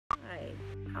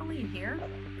Colleen here,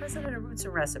 president of Roots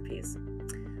and Recipes.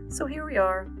 So here we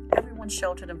are, everyone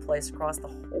sheltered in place across the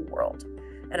whole world.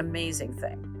 An amazing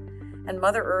thing. And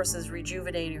Mother Earth is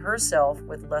rejuvenating herself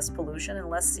with less pollution and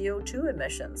less CO2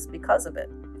 emissions because of it.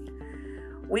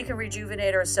 We can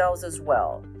rejuvenate ourselves as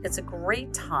well. It's a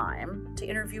great time to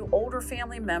interview older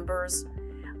family members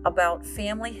about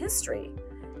family history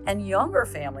and younger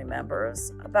family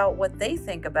members about what they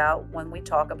think about when we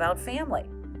talk about family.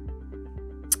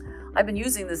 I've been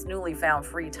using this newly found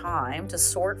free time to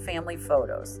sort family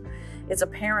photos. It's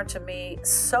apparent to me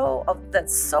that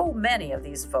so many of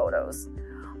these photos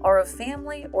are of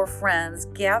family or friends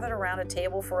gathered around a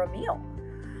table for a meal.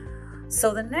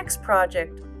 So the next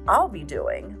project I'll be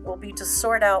doing will be to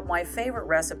sort out my favorite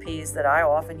recipes that I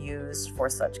often use for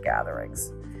such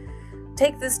gatherings.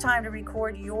 Take this time to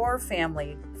record your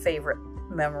family favorite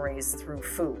memories through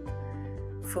food.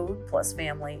 Food plus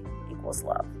family equals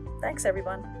love. Thanks,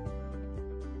 everyone.